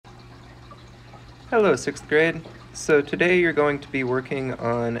Hello, 6th grade. So today you're going to be working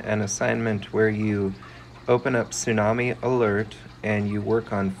on an assignment where you open up Tsunami Alert and you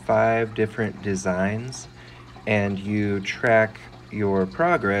work on 5 different designs and you track your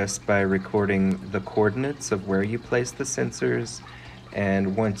progress by recording the coordinates of where you place the sensors,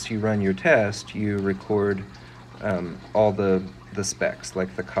 and once you run your test you record all the specs,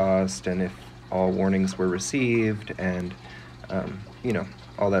 like the cost and if all warnings were received and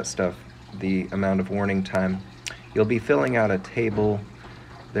all that stuff, the amount of warning time. You'll be filling out a table.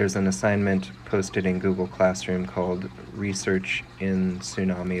 There's an assignment posted in Google Classroom called Research in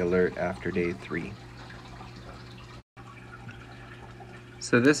Tsunami Alert after day 3.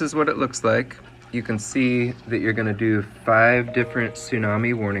 So this is what it looks like. You can see that you're going to do 5 different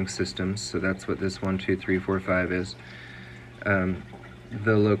tsunami warning systems. So that's what this 1, 2, 3, 4, 5 is. The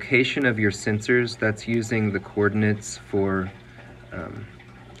location of your sensors, that's using the coordinates for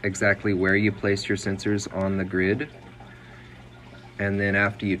exactly where you place your sensors on the grid. And then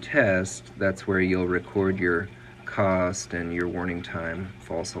after you test, that's where you'll record your cost and your warning time,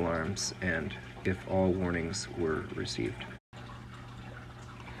 false alarms, and if all warnings were received.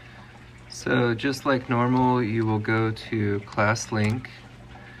 So just like normal, you will go to Class Link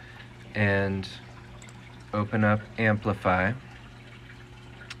and open up Amplify.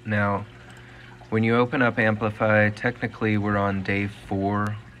 Now, when you open up Amplify, technically we're on day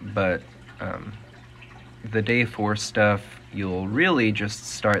 4, but the day 4 stuff, you'll really just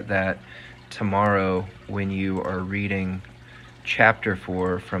start that tomorrow when you are reading chapter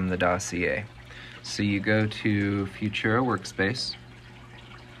 4 from the dossier. So you go to Futura Workspace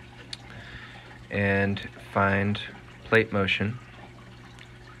and find plate motion.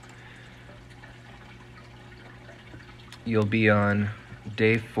 You'll be on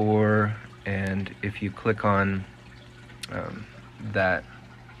day 4, and if you click on that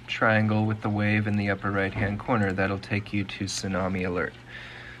triangle with the wave in the upper right hand corner, that'll take you to Tsunami Alert.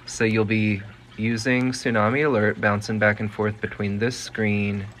 So you'll be using Tsunami Alert, bouncing back and forth between this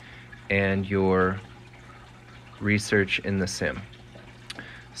screen and your research in the sim.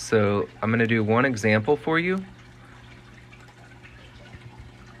 So I'm going to do one example for you.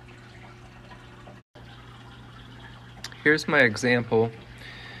 Here's my example.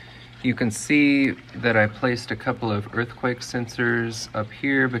 You can see that I placed a couple of earthquake sensors up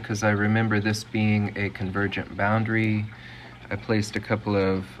here because I remember this being a convergent boundary. I placed a couple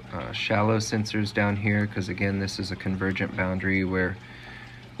of shallow sensors down here because, again, this is a convergent boundary where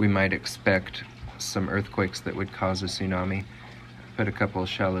we might expect some earthquakes that would cause a tsunami. Put a couple of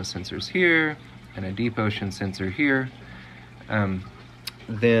shallow sensors here and a deep ocean sensor here.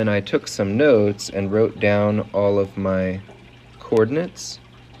 Then I took some notes and wrote down all of my coordinates,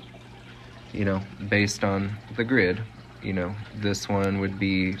 based on the grid. This one would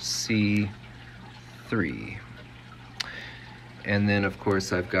be C3. And then, of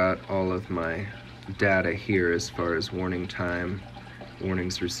course, I've got all of my data here as far as warning time,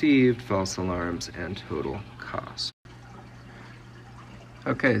 warnings received, false alarms, and total cost.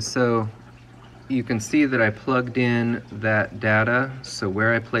 Okay, so you can see that I plugged in that data. So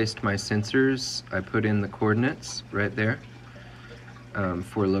where I placed my sensors, I put in the coordinates right there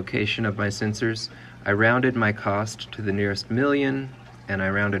for location of my sensors. I rounded my cost to the nearest million, and I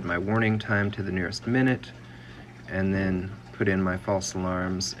rounded my warning time to the nearest minute, and then put in my false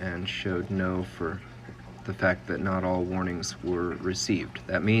alarms and showed no for the fact that not all warnings were received.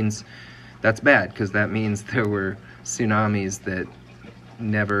 That's bad, because that means there were tsunamis that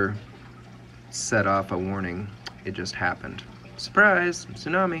never set off a warning. It just happened. Surprise,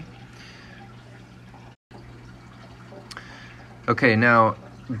 tsunami. Okay, now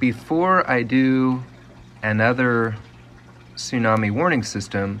before I do another tsunami warning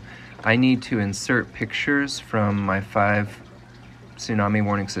system, I need to insert pictures from my 5 tsunami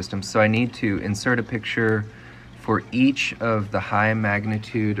warning systems. So I need to insert a picture for each of the high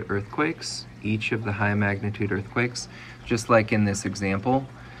magnitude earthquakes, just like in this example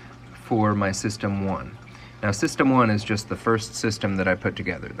for my system 1. Now, system 1 is just the first system that I put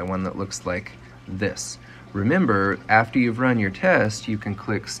together, the one that looks like this. Remember, after you've run your test, you can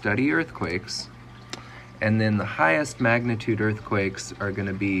click Study Earthquakes, and then the highest magnitude earthquakes are going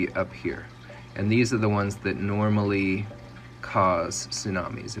to be up here. And these are the ones that normally cause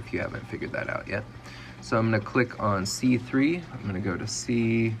tsunamis, if you haven't figured that out yet. So I'm going to click on C3. I'm going to go to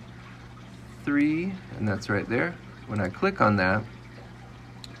C3, and that's right there. When I click on that,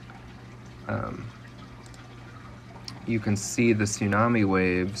 you can see the tsunami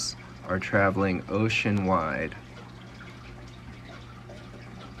waves are traveling ocean-wide.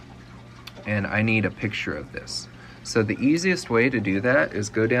 And I need a picture of this. So the easiest way to do that is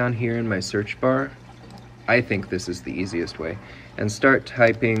go down here in my search bar. I think this is the easiest way. And start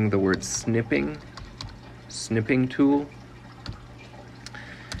typing the word snipping tool.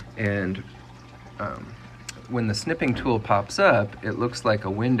 And when the snipping tool pops up, it looks like a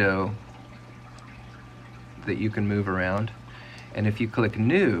window that you can move around. And if you click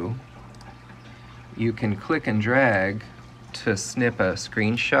New, you can click and drag to snip a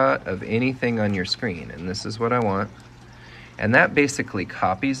screenshot of anything on your screen. And this is what I want. And that basically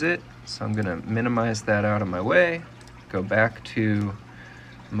copies it. So I'm gonna minimize that out of my way, go back to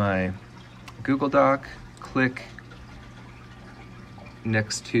my Google Doc, click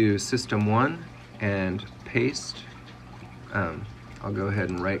next to System 1 and paste. I'll go ahead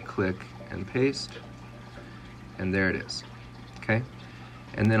and right click and paste, and there it is, okay?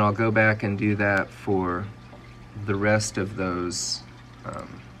 And then I'll go back and do that for the rest of those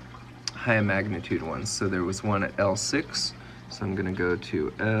high magnitude ones. So there was one at L6, so I'm gonna go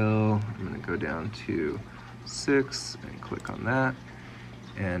to L, I'm gonna go down to 6 and click on that.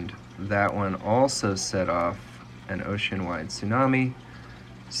 And that one also set off an ocean-wide tsunami.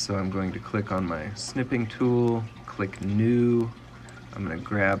 So I'm going to click on my snipping tool, click New. I'm gonna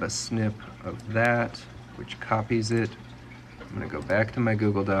grab a snip of that, which copies it. I'm gonna go back to my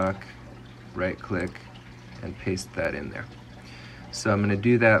Google Doc, right click, and paste that in there. So I'm gonna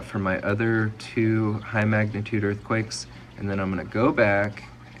do that for my other 2 high magnitude earthquakes, and then I'm gonna go back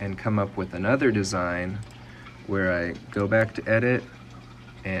and come up with another design where I go back to edit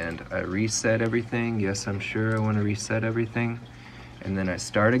and I reset everything. Yes, I'm sure I wanna reset everything. And then I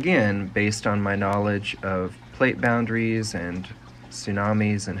start again based on my knowledge of plate boundaries and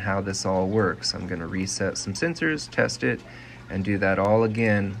tsunamis and how this all works. I'm gonna reset some sensors, test it, and do that all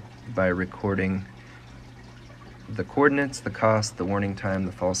again by recording the coordinates, the cost, the warning time,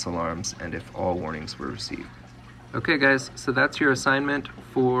 the false alarms, and if all warnings were received. Okay guys, so that's your assignment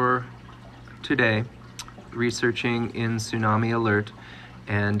for today, researching in Tsunami Alert.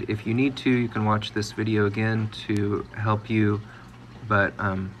 And if you need to, you can watch this video again to help you, but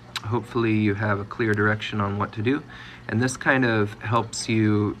hopefully you have a clear direction on what to do. And this kind of helps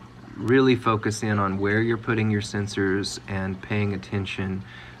you really focus in on where you're putting your sensors and paying attention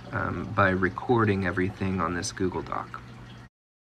by recording everything on this Google Doc.